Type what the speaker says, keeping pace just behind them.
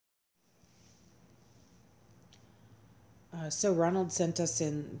So Ronald sent us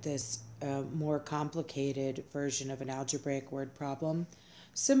in this more complicated version of an algebraic word problem,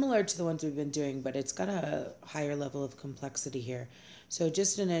 similar to the ones we've been doing, but it's got a higher level of complexity here. So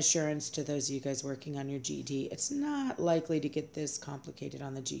just an assurance to those of you guys working on your GED, it's not likely to get this complicated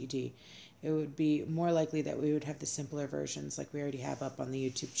on the GED. It would be more likely that we would have the simpler versions like we already have up on the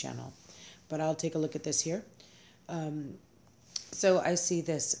YouTube channel. But I'll take a look at this here. So I see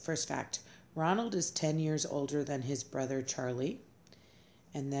this first fact. Ronald is 10 years older than his brother Charlie.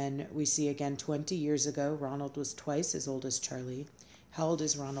 And then we see again 20 years ago, Ronald was twice as old as Charlie. How old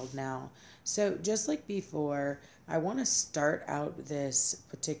is Ronald now? So just like before, I want to start out this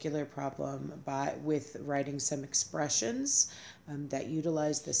particular problem with writing some expressions that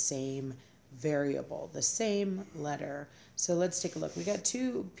utilize the same variable, the same letter. So let's take a look. We got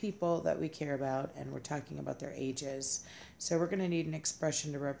two people that we care about, and we're talking about their ages. So we're going to need an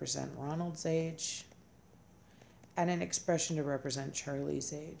expression to represent Ronald's age and an expression to represent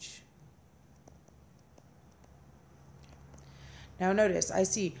Charlie's age. Now notice, I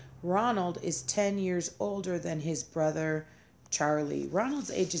see Ronald is 10 years older than his brother Charlie.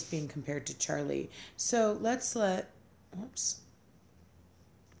 Ronald's age is being compared to Charlie. So let's let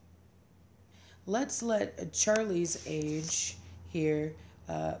Charlie's age here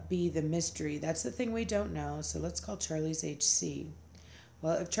be the mystery. That's the thing we don't know. So let's call Charlie's age C.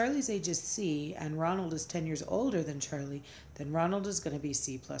 Well, if Charlie's age is C and Ronald is 10 years older than Charlie, then Ronald is going to be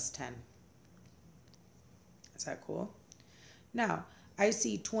C plus 10. Is that cool? Now, I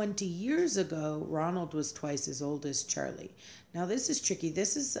see 20 years ago, Ronald was twice as old as Charlie. Now, this is tricky.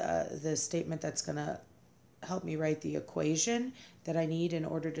 This is the statement that's going to help me write the equation that I need in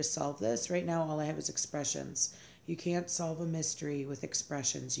order to solve this. Right now, all I have is expressions. You can't solve a mystery with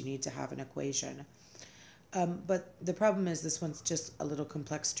expressions. You need to have an equation. But the problem is this one's just a little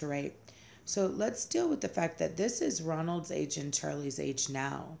complex to write. So let's deal with the fact that this is Ronald's age and Charlie's age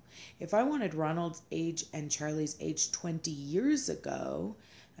now. If I wanted Ronald's age and Charlie's age 20 years ago,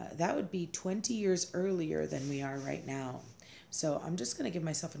 that would be 20 years earlier than we are right now. So I'm just going to give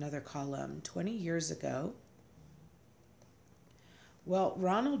myself another column. 20 years ago. Well,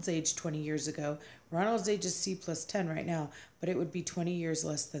 Ronald's age 20 years ago, Ronald's age is C plus 10 right now, but it would be 20 years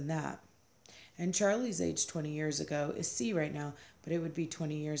less than that. And Charlie's age 20 years ago is C right now, but it would be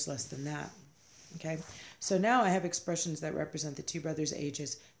 20 years less than that. Okay, so now I have expressions that represent the two brothers'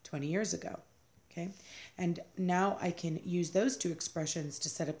 ages 20 years ago. Okay, and now I can use those two expressions to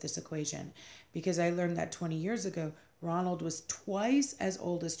set up this equation because I learned that 20 years ago, Ronald was twice as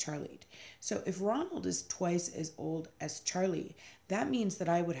old as Charlie. So if Ronald is twice as old as Charlie, that means that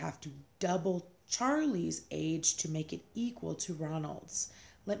I would have to double Charlie's age to make it equal to Ronald's.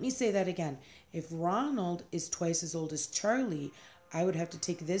 Let me say that again. If Ronald is twice as old as Charlie, I would have to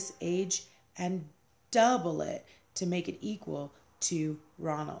take this age and double it to make it equal to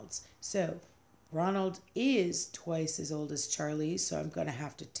Ronald's. So Ronald is twice as old as Charlie, so I'm going to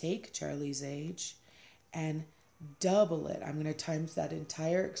have to take Charlie's age and double it. I'm going to times that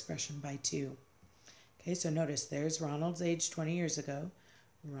entire expression by 2. Okay, so notice there's Ronald's age 20 years ago.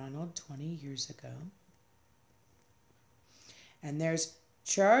 Ronald 20 years ago. And there's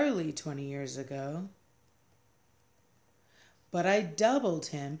Charlie 20 years ago. But I doubled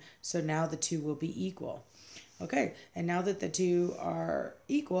him, so now the two will be equal. Okay, and now that the two are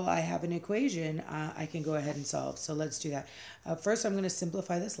equal, I have an equation I can go ahead and solve. So let's do that. First, I'm going to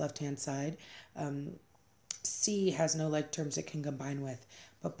simplify this left-hand side. C has no like terms it can combine with,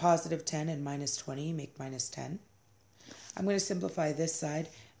 but positive 10 and minus 20 make minus 10. I'm going to simplify this side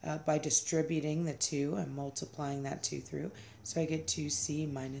by distributing the 2 and multiplying that 2 through. So I get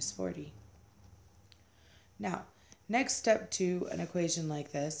 2C minus 40. Now, next step to an equation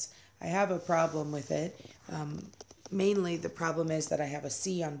like this, I have a problem with it. Mainly the problem is that I have a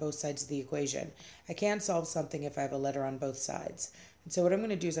C on both sides of the equation. I can't solve something if I have a letter on both sides. And so what I'm going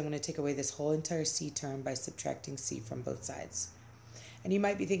to do is I'm going to take away this whole entire C term by subtracting C from both sides. And you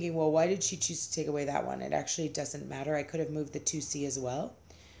might be thinking, well, why did she choose to take away that one? It actually doesn't matter. I could have moved the 2C as well.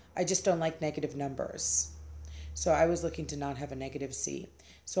 I just don't like negative numbers. So I was looking to not have a negative C.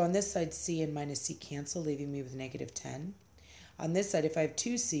 So on this side, C and minus C cancel, leaving me with negative 10. On this side, if I have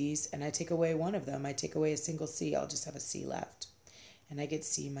 2 C's and I take away one of them, I take away a single C, I'll just have a C left. And I get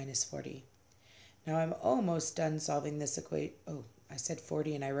C minus 40. Now I'm almost done solving this equation. Oh, I said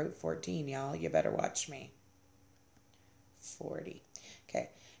 40 and I wrote 14, y'all. You better watch me. 40. Okay,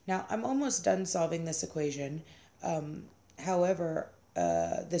 now I'm almost done solving this equation. However,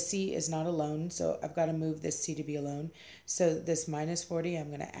 the C is not alone, so I've got to move this C to be alone. So this minus 40, I'm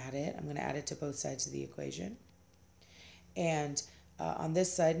going to add it. I'm going to add it to both sides of the equation. And on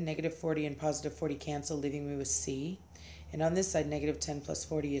this side, negative 40 and positive 40 cancel, leaving me with C. And on this side, negative 10 plus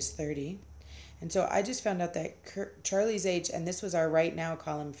 40 is 30. And so I just found out that Charlie's age, and this was our right now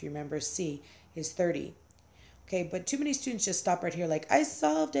column, if you remember, C, is 30. Okay, but too many students just stop right here like, I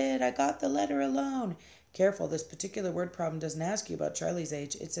solved it, I got the letter alone. Careful, this particular word problem doesn't ask you about Charlie's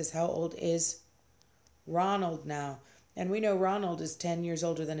age. It says, how old is Ronald now? And we know Ronald is 10 years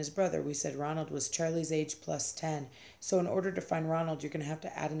older than his brother. We said Ronald was Charlie's age plus 10. So in order to find Ronald, you're going to have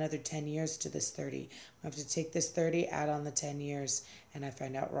to add another 10 years to this 30. I have to take this 30, add on the 10 years, and I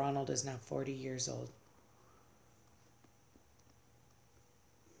find out Ronald is now 40 years old.